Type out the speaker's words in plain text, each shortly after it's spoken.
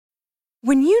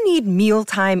When you need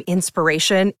mealtime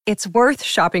inspiration, it's worth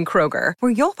shopping Kroger,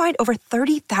 where you'll find over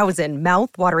 30,000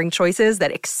 mouth-watering choices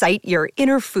that excite your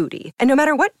inner foodie. And no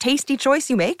matter what tasty choice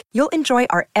you make, you'll enjoy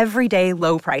our everyday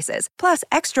low prices, plus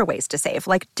extra ways to save,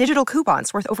 like digital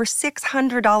coupons worth over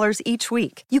 $600 each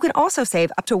week. You can also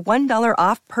save up to $1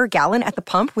 off per gallon at the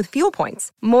pump with fuel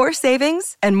points. More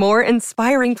savings and more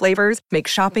inspiring flavors make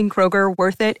shopping Kroger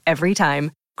worth it every time.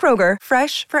 Kroger,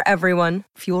 fresh for everyone.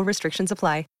 Fuel restrictions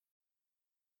apply.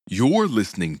 You're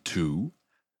listening to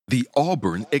the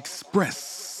Auburn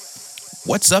Express.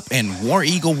 What's up, and War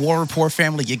Eagle War Report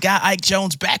family? You got Ike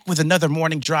Jones back with another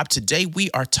morning drop. Today, we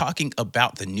are talking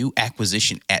about the new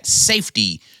acquisition at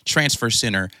safety transfer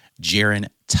center, Jerrin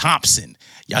Thompson.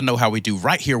 Y'all know how we do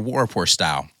right here, War Report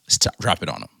style. Let's drop it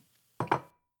on them.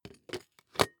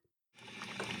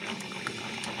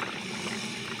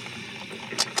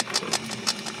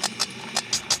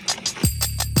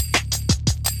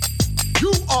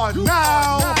 You are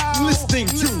now listening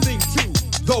to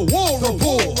the War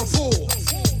Report.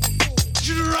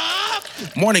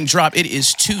 Morning drop. It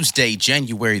is Tuesday,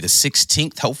 January the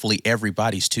 16th. Hopefully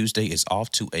everybody's Tuesday is off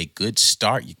to a good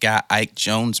start. You got Ike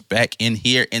Jones back in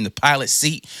here in the pilot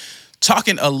seat,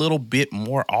 talking a little bit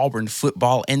more Auburn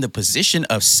football and the position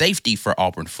of safety for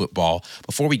Auburn football.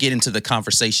 Before we get into the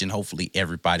conversation, hopefully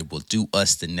everybody will do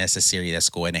us the necessary. That's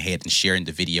going ahead and sharing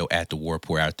the video at the War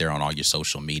Report out there on all your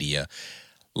social media.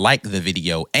 Like the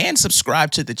video and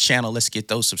subscribe to the channel. Let's get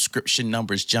those subscription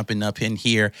numbers jumping up in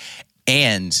here.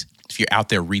 And if you're out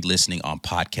there re-listening on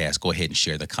podcasts, go ahead and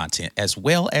share the content as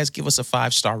well as give us a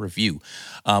 5-star review.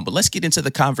 But let's get into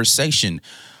the conversation.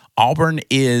 Auburn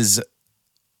is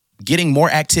getting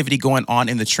more activity going on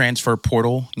in the transfer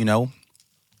portal. You know,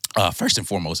 first and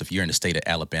foremost, if you're in the state of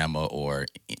Alabama or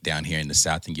down here in the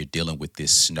South and you're dealing with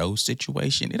this snow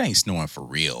situation, it ain't snowing for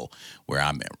real where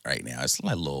I'm at right now. It's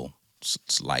like a little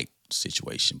slight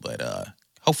situation, but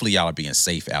hopefully y'all are being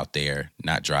safe out there,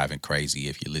 not driving crazy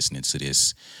if you're listening to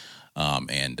this.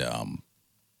 And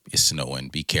it's snowing.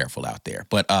 Be careful out there.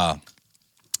 But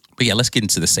yeah, let's get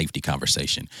into the safety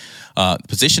conversation. The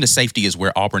position of safety is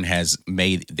where Auburn has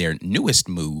made their newest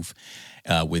move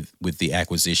with the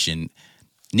acquisition.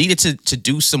 Needed to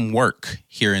do some work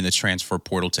here in the transfer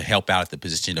portal to help out at the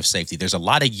position of safety. There's a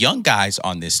lot of young guys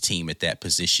on this team at that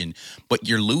position, but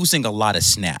you're losing a lot of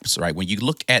snaps, right? When you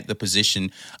look at the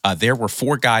position, there were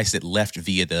 4 guys that left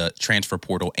via the transfer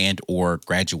portal and or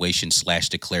graduation /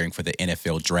 declaring for the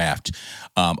NFL draft.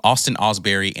 Austin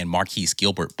Osbury and Marquise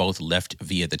Gilbert both left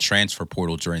via the transfer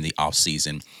portal during the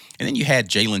offseason. And then you had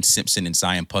Jalen Simpson and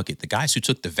Zion Puckett, the guys who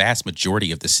took the vast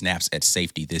majority of the snaps at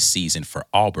safety this season for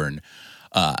Auburn,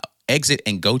 exit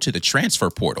and go to the transfer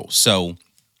portal. So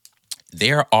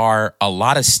there are a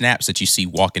lot of snaps that you see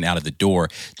walking out of the door.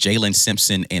 Jalen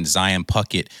Simpson and Zion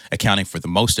Puckett accounting for the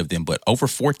most of them, but over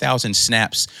 4,000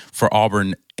 snaps for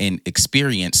Auburn in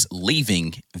experience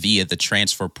leaving via the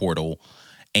transfer portal.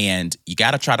 And you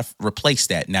got to try to replace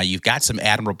that. Now, you've got some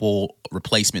admirable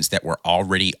replacements that were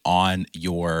already on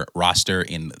your roster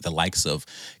in the likes of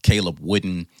Caleb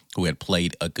Wooden, who had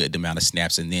played a good amount of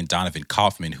snaps, and then Donovan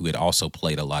Kaufman, who had also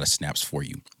played a lot of snaps for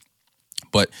you.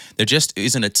 But there just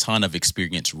isn't a ton of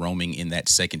experience roaming in that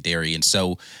secondary. And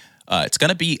so it's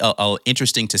going to be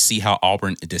interesting to see how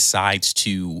Auburn decides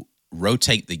to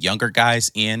rotate the younger guys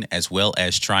in, as well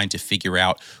as trying to figure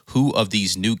out who of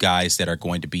these new guys that are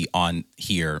going to be on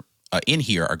here in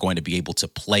here are going to be able to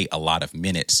play a lot of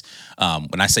minutes.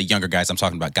 When I say younger guys, I'm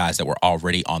talking about guys that were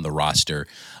already on the roster,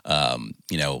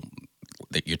 you know,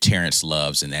 that your Terrence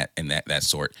Loves and that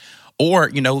sort, or,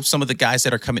 you know, some of the guys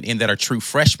that are coming in that are true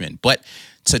freshmen. But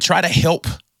to try to help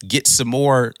get some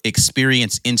more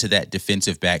experience into that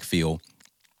defensive backfield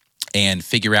and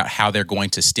figure out how they're going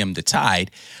to stem the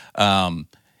tide,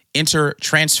 enter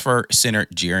transfer center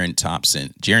Jerrin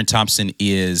Thompson. Jerrin Thompson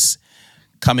is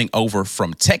coming over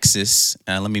from Texas.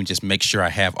 Let me just make sure I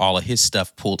have all of his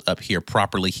stuff pulled up here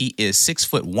properly. He is 6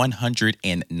 foot,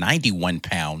 191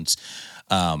 pounds.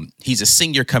 He's a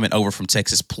senior coming over from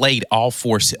Texas, played all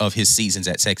 4 of his seasons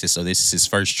at Texas, so this is his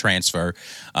first transfer.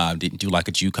 Didn't do like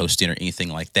a JUCO stint or anything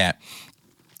like that.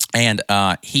 And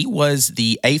he was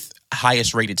the 8th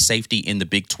highest rated safety in the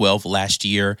Big 12 last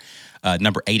year,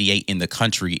 number 88 in the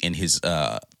country in his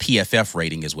PFF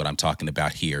rating is what I'm talking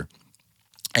about here.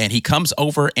 And he comes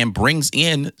over and brings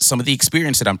in some of the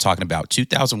experience that I'm talking about.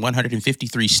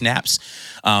 2,153 snaps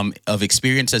of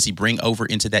experience does he bring over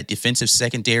into that defensive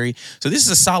secondary. So this is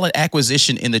a solid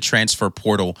acquisition in the transfer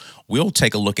portal. We'll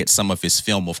take a look at some of his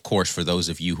film, of course, for those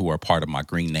of you who are part of my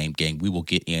Green Name Gang. We will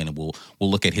get in and we'll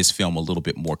look at his film a little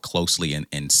bit more closely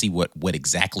and see what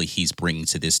exactly he's bringing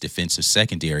to this defensive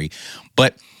secondary.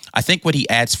 But I think what he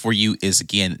adds for you is,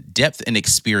 again, depth and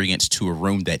experience to a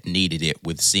room that needed it,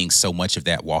 with seeing so much of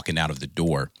that walking out of the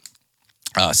door.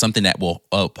 Something that will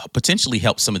potentially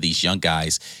help some of these young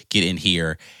guys get in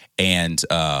here and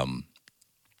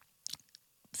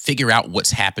figure out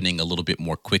what's happening a little bit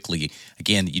more quickly.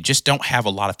 Again, you just don't have a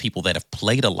lot of people that have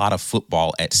played a lot of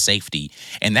football at safety,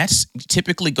 and that's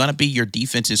typically going to be your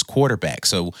defense's quarterback.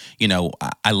 So,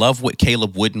 I love what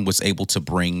Caleb Wooden was able to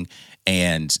bring,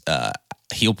 and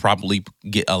he'll probably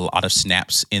get a lot of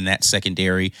snaps in that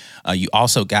secondary. You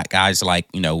also got guys like,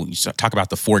 you talk about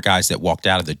the 4 guys that walked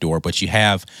out of the door, but you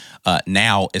have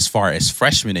now, as far as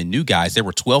freshmen and new guys, there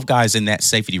were 12 guys in that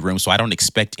safety room, so I don't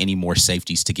expect any more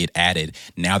safeties to get added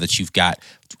now that you've got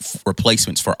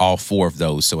replacements for all 4 of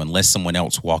those. So unless someone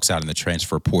else walks out in the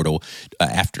transfer portal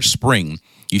after spring,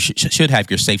 you should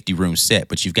have your safety room set.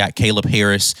 But you've got Caleb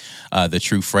Harris, the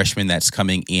true freshman that's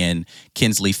coming in,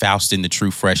 Kinsley Faustin, the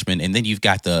true freshman, and then you've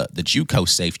got the JUCO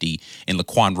safety in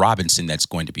Laquan Robinson that's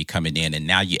going to be coming in. And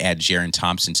now you add Jerrin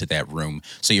Thompson to that room.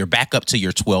 So you're back up to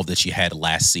your 12 that you had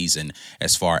last season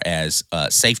as far as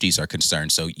safeties are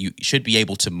concerned. So you should be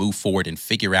able to move forward and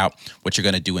figure out what you're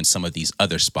going to do in some of these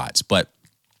other spots. But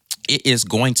it is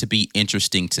going to be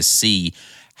interesting to see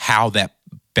how that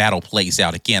battle plays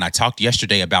out. Again, I talked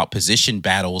yesterday about position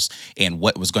battles and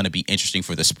what was going to be interesting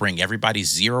for the spring.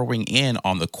 Everybody's zeroing in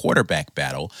on the quarterback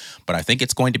battle, but I think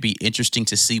it's going to be interesting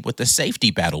to see what the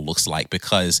safety battle looks like,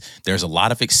 because there's a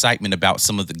lot of excitement about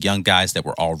some of the young guys that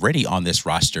were already on this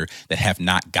roster that have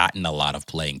not gotten a lot of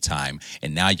playing time.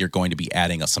 And now you're going to be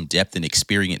adding some depth and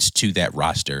experience to that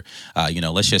roster.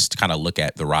 Let's just kind of look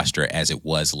at the roster as it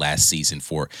was last season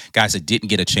for guys that didn't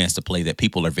get a chance to play that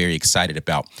people are very excited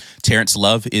about. Terrence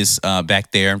Love is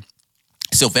back there.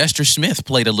 Sylvester Smith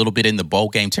played a little bit in the bowl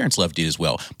game. Terrence Love did as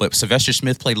well, but Sylvester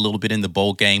Smith played a little bit in the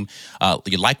bowl game.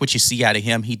 You like what you see out of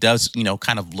him. He does,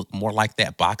 kind of look more like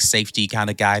that box safety kind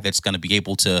of guy that's going to be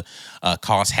able to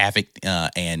cause havoc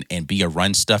and be a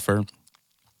run stuffer.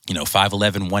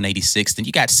 5'11", 186. Then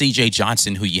you got C.J.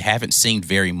 Johnson, who you haven't seen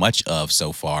very much of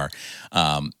so far.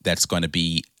 That's going to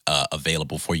be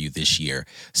available for you this year.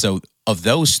 So of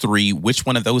those 3, which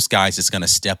one of those guys is going to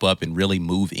step up and really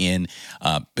move in?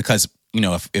 Because,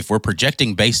 if we're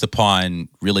projecting based upon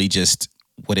really just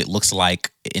what it looks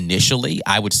like initially,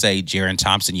 I would say Jerrin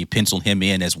Thompson, you pencil him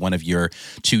in as one of your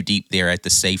 2 deep there at the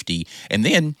safety. And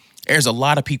then there's a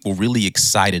lot of people really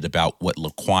excited about what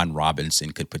Laquan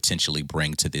Robinson could potentially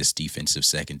bring to this defensive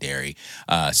secondary.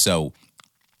 So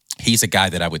he's a guy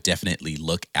that I would definitely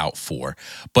look out for.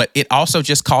 But it also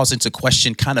just calls into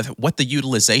question kind of what the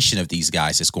utilization of these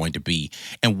guys is going to be,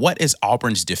 and what is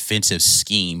Auburn's defensive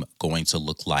scheme going to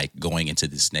look like going into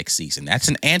this next season. That's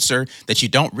an answer that you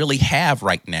don't really have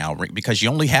right now, because you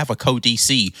only have a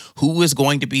co-DC. Who is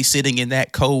going to be sitting in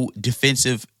that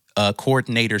co-defensive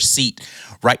coordinator seat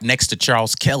right next to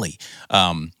Charles Kelly?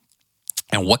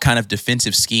 And what kind of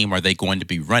defensive scheme are they going to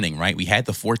be running, right? We had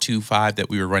the 4-2-5 that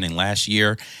we were running last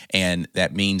year, and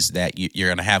that means that you're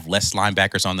going to have less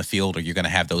linebackers on the field, or you're going to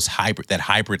have that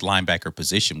hybrid linebacker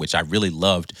position, which I really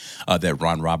loved that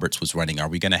Ron Roberts was running. Are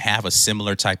we going to have a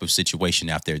similar type of situation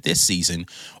out there this season,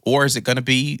 or is it going to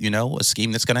be, a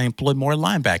scheme that's going to employ more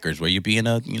linebackers, where you're being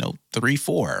a, 3-4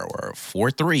 or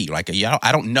 4-3? Like,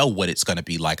 I don't know what it's going to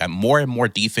be like. More and more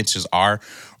defenses are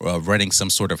running some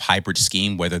sort of hybrid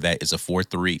scheme, whether that is a 4-2-5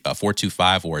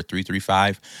 or a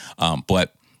 3-3-5.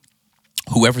 But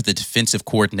whoever the defensive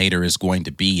coordinator is going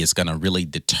to be is going to really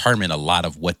determine a lot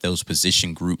of what those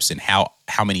position groups and how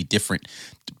many different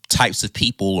types of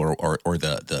people or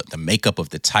the makeup of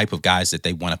the type of guys that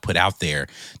they want to put out there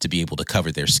to be able to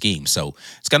cover their scheme. So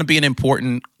it's going to be an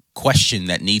important question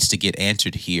that needs to get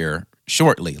answered here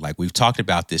shortly. Like we've talked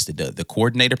about this, the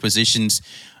coordinator positions,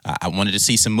 I wanted to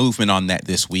see some movement on that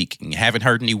this week. And you haven't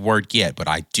heard any word yet, but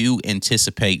I do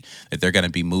anticipate that they're going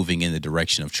to be moving in the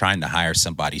direction of trying to hire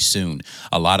somebody soon.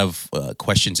 A lot of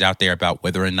questions out there about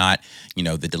whether or not,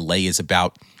 the delay is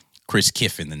about Chris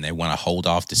Kiffin, and they want to hold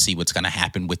off to see what's going to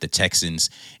happen with the Texans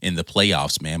in the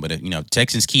playoffs, man. But,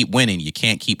 Texans keep winning. You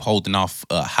can't keep holding off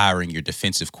hiring your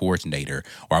defensive coordinator,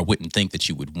 or I wouldn't think that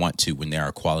you would want to when there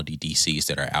are quality DCs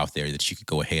that are out there that you could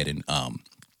go ahead and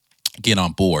get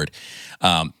on board.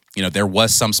 There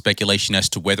was some speculation as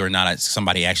to whether or not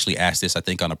somebody actually asked this, I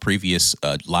think, on a previous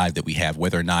live that we have,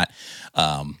 whether or not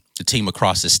the team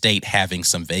across the state having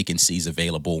some vacancies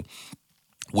available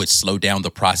would slow down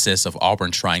the process of Auburn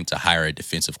trying to hire a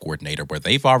defensive coordinator, where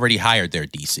they've already hired their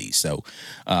DC. So,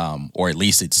 or at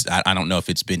least I don't know if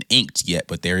it's been inked yet,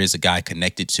 but there is a guy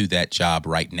connected to that job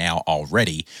right now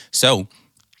already. So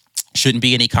shouldn't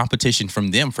be any competition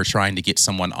from them for trying to get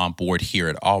someone on board here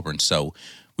at Auburn. So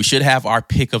We should have our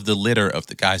pick of the litter of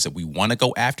the guys that we want to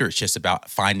go after. It's just about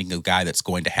finding a guy that's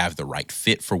going to have the right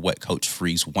fit for what Coach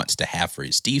Freeze wants to have for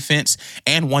his defense,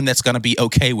 and one that's going to be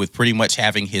okay with pretty much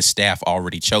having his staff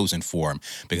already chosen for him,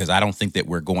 because I don't think that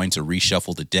we're going to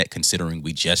reshuffle the deck considering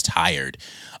we just hired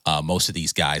most of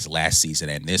these guys last season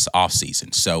and this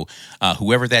offseason. So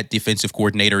whoever that defensive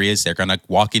coordinator is, they're going to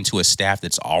walk into a staff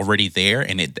that's already there,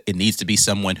 and it needs to be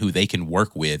someone who they can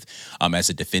work with as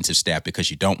a defensive staff,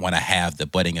 because you don't want to have the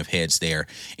butting of heads there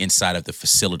inside of the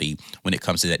facility when it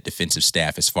comes to that defensive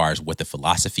staff as far as what the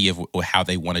philosophy of how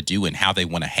they want to do and how they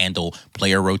want to handle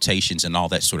player rotations and all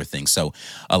that sort of thing. So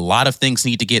a lot of things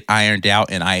need to get ironed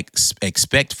out, and I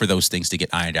expect for those things to get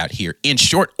ironed out here in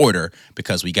short order,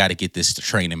 because we got to get this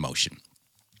train in motion.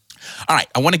 All right,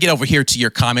 I want to get over here to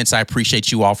your comments. I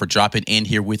appreciate you all for dropping in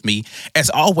here with me. As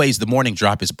always, the Morning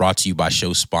Drop is brought to you by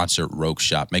show sponsor Rogue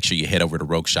Shop. Make sure you head over to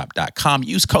rogueshop.com.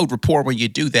 Use code REPORT when you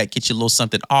do that. Get you a little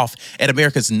something off at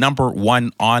America's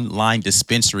 #1 online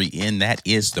dispensary, and that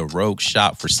is the Rogue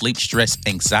Shop. For sleep, stress,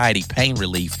 anxiety, pain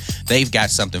relief, they've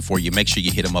got something for you. Make sure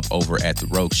you hit them up over at the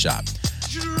Rogue Shop.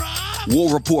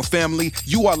 War Report family,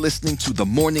 you are listening to The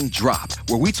Morning Drop,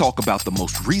 where we talk about the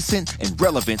most recent and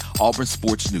relevant Auburn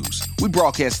sports news. We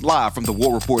broadcast live from the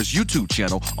War Report's YouTube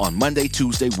channel on Monday,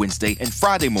 Tuesday, Wednesday, and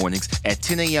Friday mornings at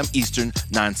 10 a.m. Eastern,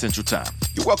 9 Central Time.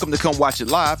 You're welcome to come watch it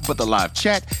live, but the live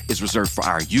chat is reserved for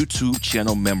our YouTube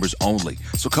channel members only.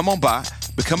 So come on by,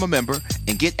 become a member,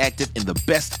 and get active in the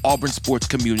best Auburn sports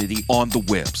community on the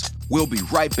webs. We'll be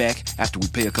right back after we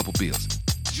pay a couple bills.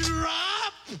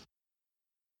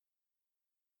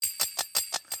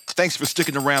 Thanks for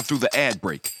sticking around through the ad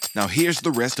break. Now here's the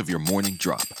rest of your Morning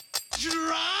Drop.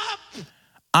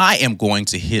 I am going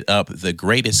to hit up the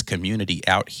greatest community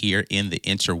out here in the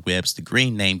interwebs, the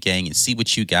Green Name Gang, and see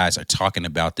what you guys are talking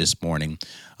about this morning.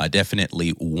 I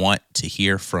definitely want to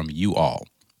hear from you all.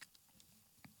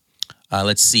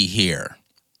 Let's see here.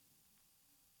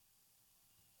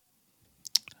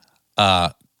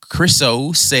 Chris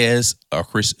O says, or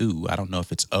Chris O, I don't know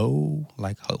if it's O,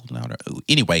 like holding out or O.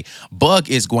 Anyway, Bug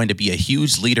is going to be a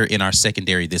huge leader in our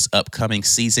secondary this upcoming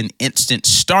season. Instant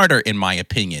starter, in my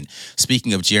opinion.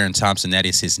 Speaking of Jerrin Thompson, that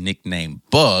is his nickname,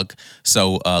 Bug.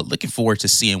 So looking forward to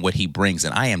seeing what he brings.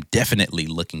 And I am definitely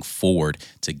looking forward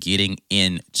to getting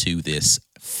into this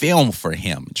film for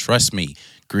him. Trust me.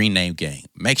 Green Name Gang.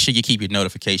 Make sure you keep your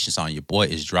notifications on. Your boy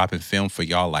is dropping film for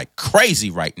y'all like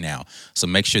crazy right now. So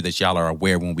make sure that y'all are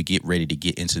aware when we get ready to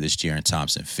get into this Jerrin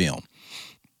Thompson film.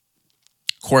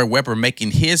 Corey Weber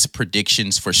making his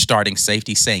predictions for starting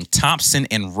safety, saying Thompson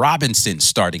and Robinson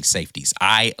starting safeties.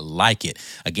 I like it.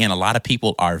 Again, a lot of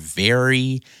people are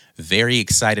very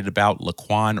excited about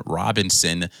Laquan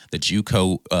Robinson, the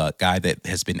JUCO guy that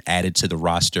has been added to the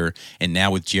roster. And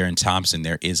now with Jerrin Thompson,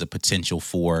 there is a potential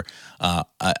for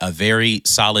a very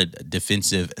solid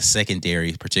defensive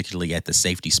secondary, particularly at the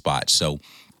safety spot. So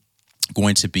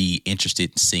going to be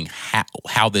interested in seeing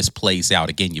how this plays out.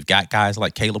 Again, you've got guys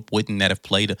like Caleb Wooden that have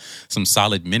played some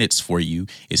solid minutes for you.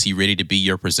 Is he ready to be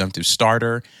your presumptive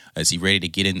starter? Is he ready to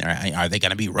get in there? Are they going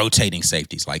to be rotating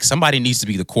safeties? Like, somebody needs to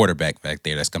be the quarterback back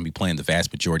there that's going to be playing the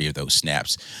vast majority of those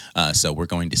snaps. So we're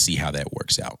going to see how that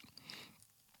works out.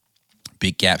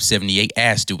 Big Gap 78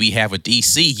 asks, do we have a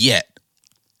DC yet?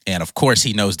 And of course,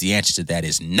 he knows the answer to that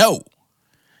is no.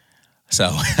 So,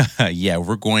 yeah,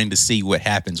 we're going to see what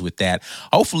happens with that.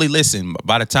 Hopefully, listen,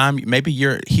 by the time maybe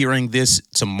you're hearing this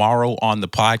tomorrow on the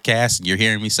podcast, and you're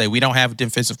hearing me say we don't have a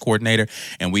defensive coordinator,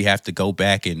 and we have to go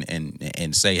back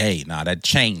and say, hey, that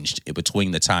changed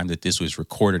between the time that this was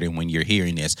recorded and when you're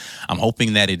hearing this. I'm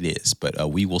hoping that it is, but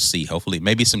we will see. Hopefully,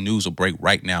 maybe some news will break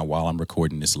right now while I'm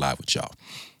recording this live with y'all.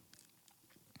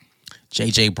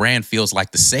 JJ Brand feels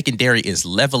like the secondary is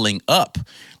leveling up.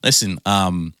 Listen,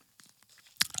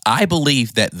 I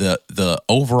believe that the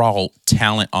overall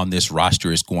talent on this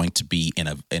roster is going to be in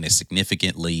a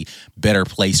significantly better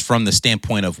place from the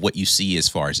standpoint of what you see as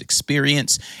far as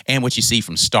experience and what you see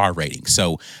from star rating.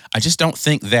 So I just don't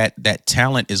think that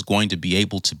talent is going to be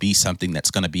able to be something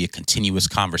that's going to be a continuous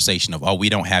conversation of, we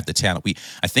don't have the talent.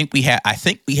 I think we had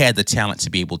the talent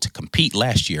to be able to compete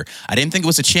last year. I didn't think it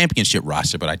was a championship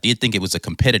roster, but I did think it was a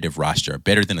competitive roster,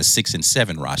 better than a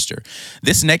 6-7 roster.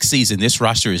 This next season, this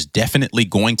roster is definitely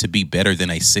going to be better than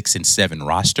a 6-7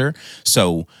 roster.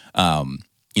 So,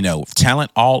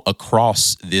 talent all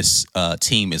across this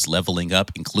team is leveling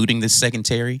up, including this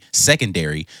secondary.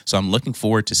 So I'm looking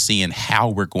forward to seeing how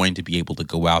we're going to be able to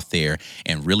go out there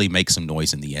and really make some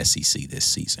noise in the SEC this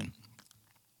season.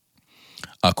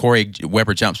 Corey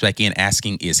Weber jumps back in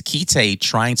asking, is Kite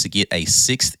trying to get a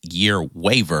 6th-year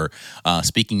waiver?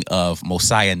 Speaking of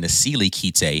Mosiah Nasili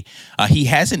Kite, he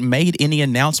hasn't made any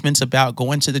announcements about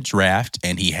going to the draft,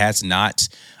 and he has not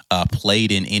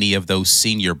played in any of those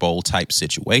Senior Bowl type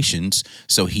situations.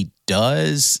 So he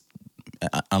does,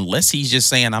 unless he's just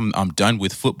saying I'm done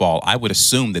with football, I would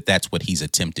assume that that's what he's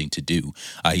attempting to do.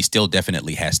 He still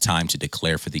definitely has time to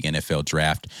declare for the NFL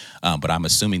draft, but I'm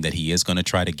assuming that he is going to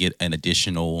try to get an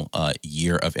additional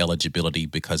year of eligibility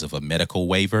because of a medical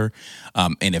waiver.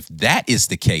 And if that is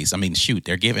the case, I mean, shoot,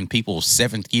 they're giving people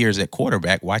 7th years at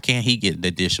quarterback. Why can't he get an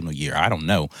additional year? I don't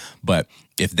know. But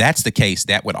if that's the case,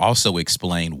 that would also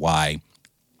explain why,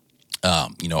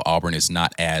 Auburn is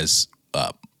not as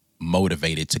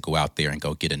motivated to go out there and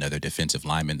go get another defensive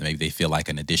lineman. Maybe they feel like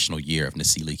an additional year of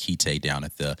Nasili Kite down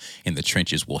in the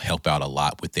trenches will help out a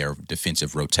lot with their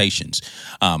defensive rotations.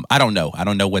 I don't know. I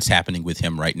don't know what's happening with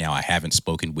him right now. I haven't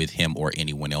spoken with him or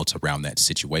anyone else around that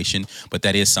situation, but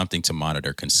that is something to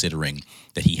monitor, considering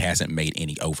that he hasn't made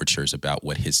any overtures about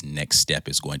what his next step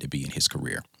is going to be in his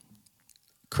career.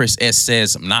 Chris S.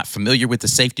 says, I'm not familiar with the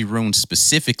safety room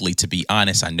specifically, to be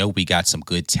honest. I know we got some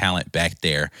good talent back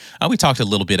there. We talked a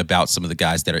little bit about some of the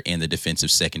guys that are in the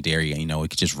defensive secondary. We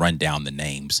could just run down the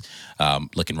names.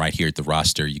 Looking right here at the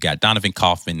roster, you got Donovan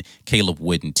Kaufman, Caleb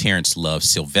Wooden, Terrence Love,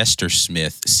 Sylvester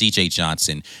Smith, C.J.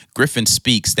 Johnson, Griffin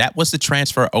Speaks. That was the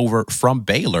transfer over from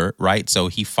Baylor, right? So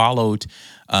he followed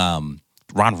Ron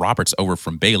Roberts over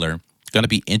from Baylor. Going to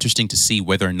be interesting to see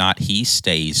whether or not he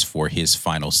stays for his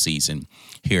final season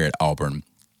here at Auburn,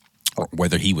 or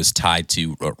whether he was tied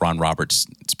to Ron Roberts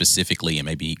specifically and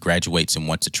maybe he graduates and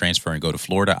wants to transfer and go to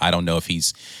Florida. I don't know if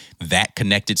he's that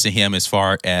connected to him as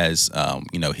far as,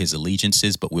 his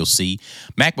allegiances, but we'll see.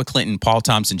 Mac McClinton, Paul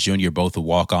Thompson Jr., both the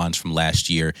walk-ons from last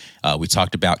year. We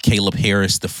talked about Caleb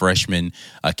Harris, the freshman,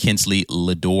 Kinsley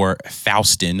Lador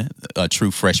Faustin, a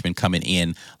true freshman coming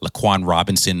in, Laquan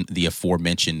Robinson, the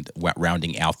aforementioned,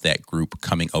 rounding out that group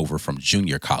coming over from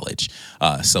junior college.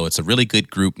 So it's a really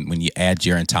good group when you add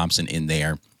Jerrin Thompson in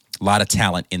there. A lot of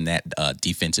talent in that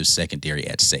defensive secondary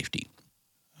at safety.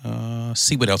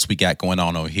 See what else we got going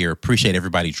on over here. Appreciate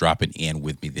everybody dropping in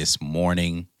with me this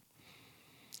morning.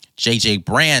 JJ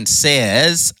Brand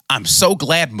says, I'm so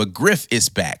glad McGriff is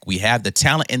back. We have the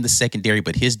talent in the secondary,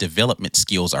 but his development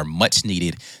skills are much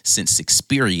needed since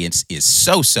experience is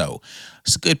so-so.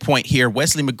 It's a good point here.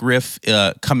 Wesley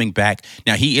McGriff coming back.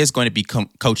 Now, he is going to be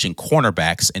coaching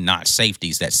cornerbacks and not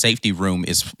safeties. That safety room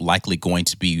is likely going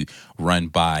to be run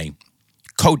by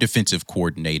co-defensive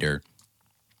coordinator,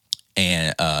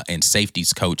 and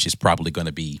safeties coach is probably going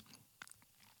to be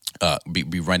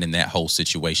running that whole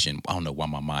situation. I don't know why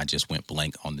my mind just went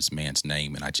blank on this man's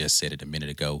name, and I just said it a minute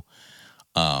ago.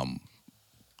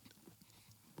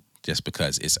 Just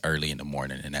because it's early in the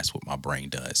morning, and that's what my brain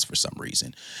does for some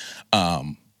reason.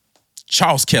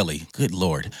 Charles Kelly, good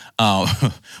Lord.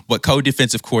 But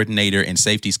co-defensive coordinator and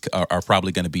safeties are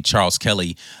probably going to be Charles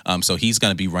Kelly. So he's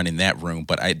going to be running that room.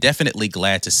 But I'm definitely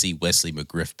glad to see Wesley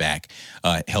McGriff back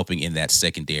helping in that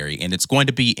secondary. And it's going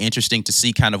to be interesting to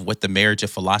see kind of what the marriage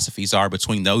of philosophies are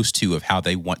between those two of how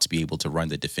they want to be able to run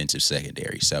the defensive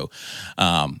secondary. So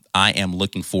I am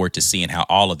looking forward to seeing how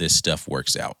all of this stuff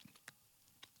works out.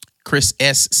 Chris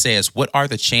S. says, what are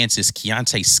the chances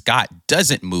Keontae Scott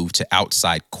doesn't move to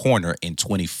outside corner in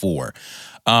 24?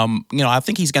 I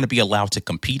think he's going to be allowed to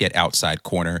compete at outside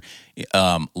corner.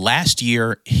 Last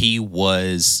year, he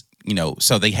was,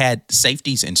 so they had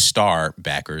safeties and star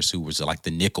backers who was like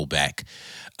the nickel back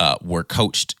were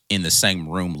coached in the same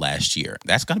room last year.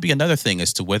 That's going to be another thing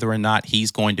as to whether or not he's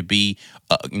going to be,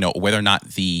 whether or not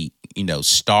the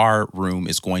star room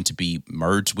is going to be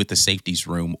merged with the safeties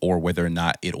room, or whether or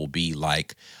not it will be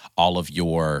like all of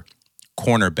your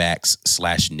cornerbacks /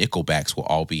 nickelbacks will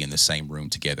all be in the same room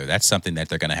together. That's something that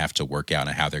they're going to have to work out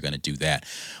and how they're going to do that.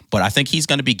 But I think he's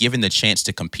going to be given the chance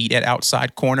to compete at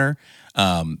outside corner.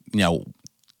 I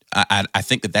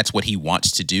think that that's what he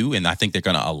wants to do, and I think they're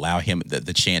going to allow him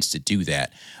the chance to do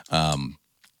that.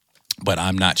 But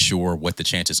I'm not sure what the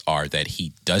chances are that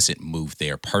he doesn't move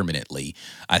there permanently.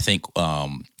 I think,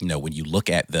 when you look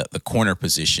at the corner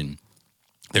position,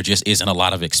 there just isn't a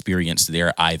lot of experience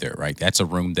there either, right? That's a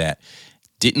room that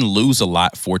didn't lose a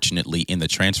lot, fortunately, in the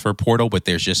transfer portal, but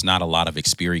there's just not a lot of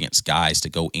experienced guys to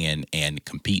go in and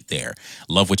compete there.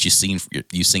 Love what you've seen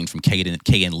from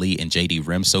Kaden Lee and JD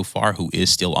Rim so far, who is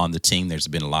still on the team. There's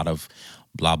been a lot of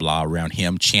blah, blah around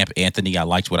him. Champ Anthony, I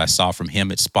liked what I saw from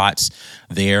him at spots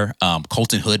there.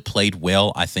 Colton Hood played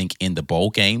well, I think, in the bowl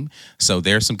game. So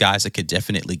there's some guys that could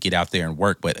definitely get out there and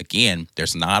work. But again,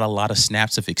 there's not a lot of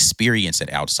snaps of experience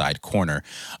at outside corner.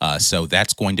 So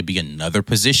that's going to be another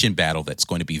position battle that's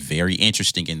going to be very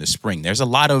interesting in the spring. There's a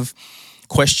lot of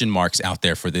question marks out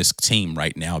there for this team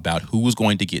right now about who's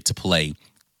going to get to play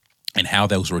and how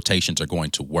those rotations are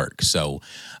going to work. So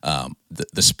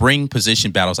the spring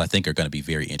position battles, I think, are going to be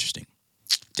very interesting.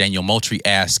 Daniel Moultrie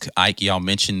asks, Ike, y'all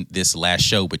mentioned this last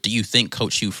show, but do you think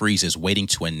Coach Hugh Freeze is waiting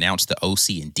to announce the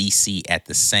OC and DC at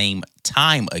the same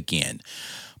time again?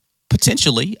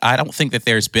 Potentially. I don't think that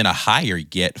there's been a hire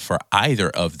yet for either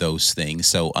of those things.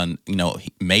 So,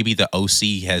 maybe the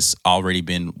OC has already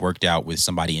been worked out with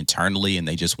somebody internally and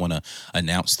they just want to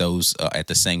announce those at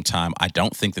the same time. I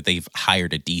don't think that they've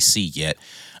hired a DC yet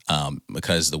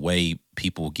because the way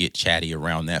people get chatty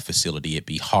around that facility, it'd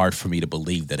be hard for me to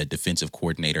believe that a defensive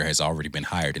coordinator has already been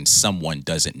hired and someone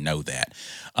doesn't know that.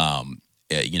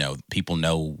 People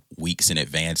know weeks in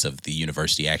advance of the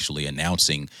university actually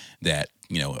announcing that,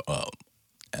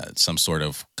 some sort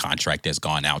of contract has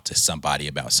gone out to somebody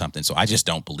about something. So I just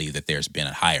don't believe that there's been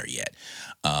a hire yet.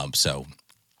 So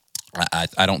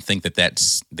I don't think that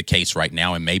that's the case right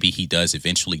now. And maybe he does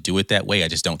eventually do it that way. I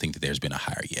just don't think that there's been a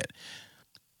hire yet.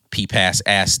 P-Pass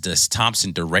asks, does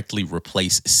Thompson directly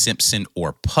replace Simpson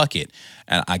or Puckett?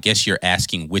 And I guess you're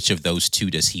asking which of those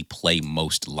two does he play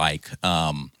most like?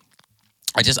 I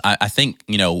think,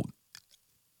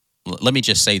 let me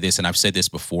just say this, and I've said this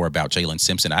before about Jalen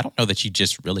Simpson. I don't know that you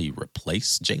just really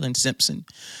replace Jalen Simpson.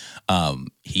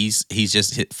 He's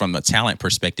just, from a talent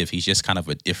perspective, he's just kind of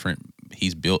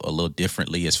he's built a little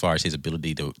differently as far as his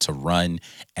ability to run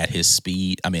at his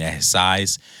speed, at his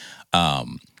size,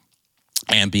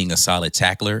 and being a solid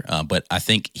tackler. But I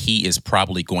think he is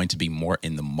probably going to be more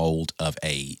in the mold of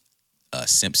a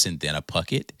Simpson than a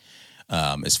Puckett,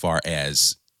 as far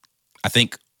as, I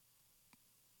think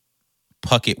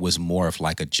Puckett was more of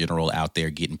like a general out there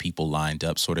getting people lined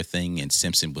up sort of thing, and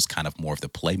Simpson was kind of more of the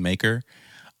playmaker.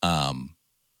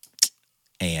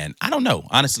 And I don't know,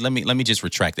 honestly. Let me just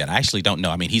retract that. I actually don't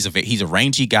know. He's a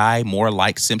rangy guy, more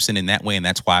like Simpson in that way, and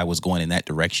that's why I was going in that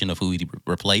direction of who he'd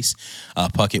replace.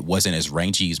 Puckett wasn't as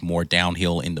rangy; he's more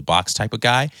downhill in the box type of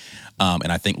guy.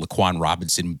 And I think Laquan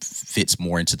Robinson fits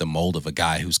more into the mold of a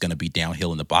guy who's going to be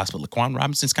downhill in the box. But Laquan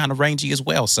Robinson's kind of rangy as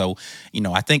well. So,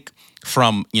 I think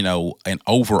from, an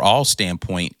overall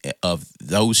standpoint of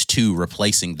those two,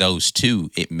 replacing those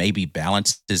two, it maybe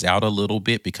balances out a little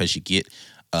bit because you get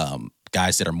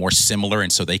guys that are more similar,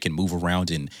 and so they can move around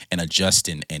and adjust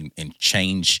and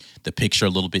change the picture a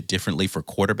little bit differently for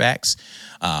quarterbacks.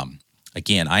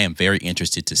 Again, I am very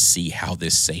interested to see how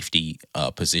this safety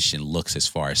position looks as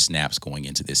far as snaps going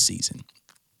into this season.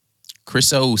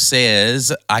 Chris O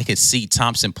says, I could see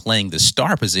Thompson playing the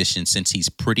star position since he's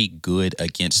pretty good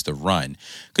against the run.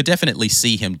 Could definitely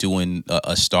see him doing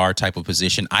a star type of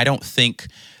position. I don't think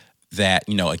that,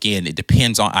 again, it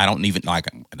depends on, I don't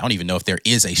even know if there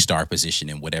is a star position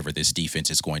in whatever this defense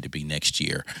is going to be next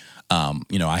year.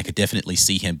 I could definitely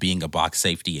see him being a box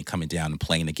safety and coming down and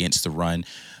playing against the run.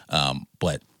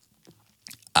 But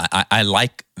I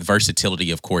like versatility,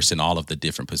 of course, in all of the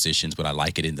different positions, but I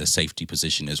like it in the safety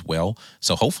position as well.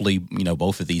 So hopefully,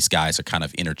 both of these guys are kind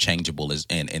of interchangeable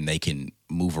and they can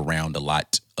move around a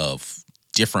lot of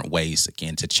different ways,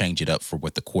 again, to change it up for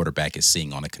what the quarterback is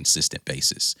seeing on a consistent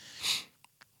basis.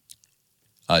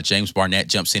 James Barnett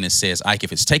jumps in and says, Ike,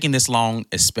 if it's taking this long,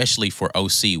 especially for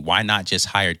OC, why not just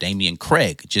hire Damian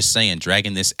Craig? Just saying,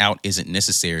 dragging this out isn't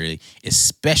necessary,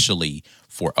 especially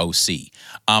for OC.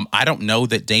 I don't know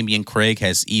that Damian Craig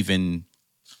has even,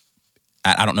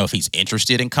 I don't know if he's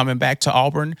interested in coming back to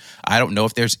Auburn. I don't know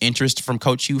if there's interest from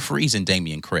Coach Hugh Freeze in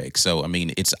Damian Craig. So,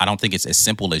 I don't think it's as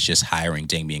simple as just hiring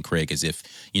Damian Craig as if,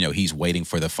 he's waiting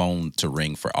for the phone to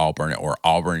ring for Auburn, or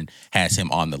Auburn has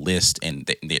him on the list and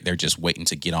they're just waiting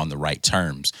to get on the right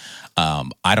terms.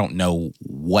 I don't know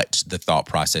what the thought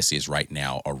process is right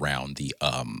now around the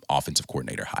offensive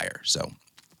coordinator hire. So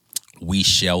we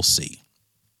shall see.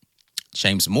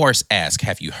 James Morris asks,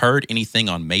 have you heard anything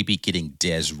on maybe getting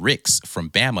Des Ricks from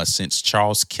Bama since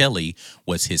Charles Kelly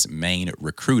was his main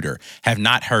recruiter? Have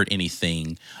not heard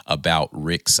anything about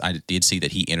Ricks. I did see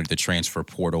that he entered the transfer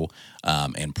portal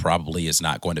and probably is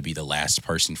not going to be the last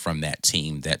person from that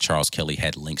team that Charles Kelly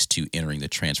had links to entering the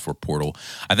transfer portal.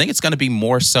 I think it's going to be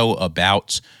more so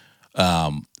about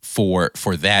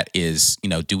for that is,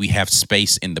 do we have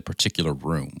space in the particular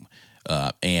room?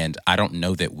 And I don't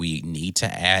know that we need to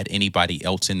add anybody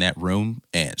else in that room.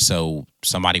 And so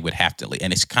somebody would have to,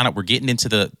 and it's kind of, we're getting into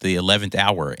the 11th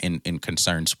hour in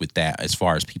concerns with that, as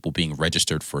far as people being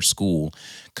registered for school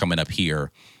coming up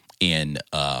here in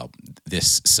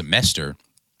this semester.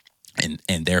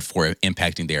 And therefore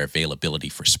impacting their availability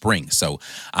for spring. So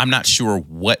I'm not sure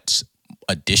what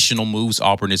additional moves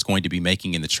Auburn is going to be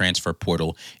making in the transfer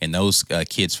portal. And those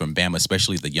kids from Bama,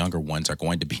 especially the younger ones, are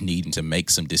going to be needing to make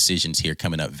some decisions here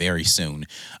coming up very soon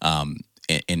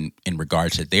in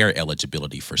regard to their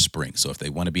eligibility for spring. So if they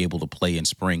want to be able to play in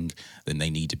spring, then they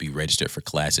need to be registered for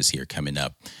classes here coming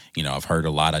up. You know, I've heard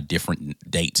a lot of different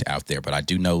dates out there, but I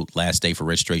do know last day for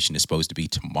registration is supposed to be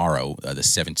tomorrow, the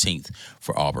 17th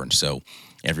for Auburn. So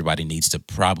everybody needs to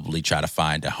probably try to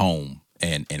find a home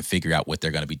and figure out what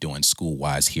they're going to be doing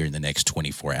school-wise here in the next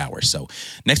 24 hours. So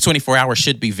next 24 hours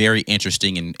should be very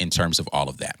interesting in terms of all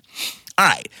of that. All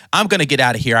right, I'm going to get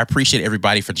out of here. I appreciate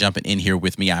everybody for jumping in here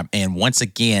with me. And once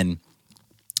again,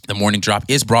 the Morning Drop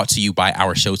is brought to you by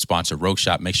our show sponsor, Rogue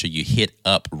Shop. Make sure you hit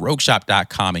up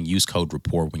rogueshop.com and use code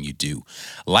RAPPORT when you do.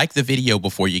 Like the video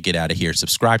before you get out of here.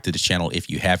 Subscribe to the channel if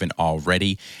you haven't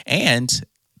already. And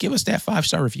give us that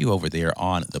 5-star review over there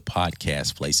on the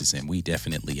podcast places, and we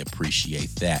definitely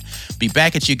appreciate that. Be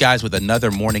back at you guys with another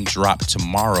Morning Drop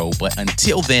tomorrow. But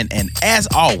until then, and as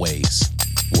always,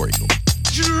 War Eagle.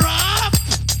 Drop!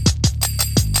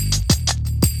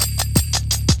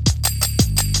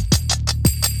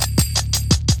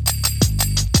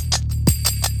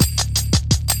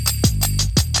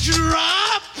 Drop!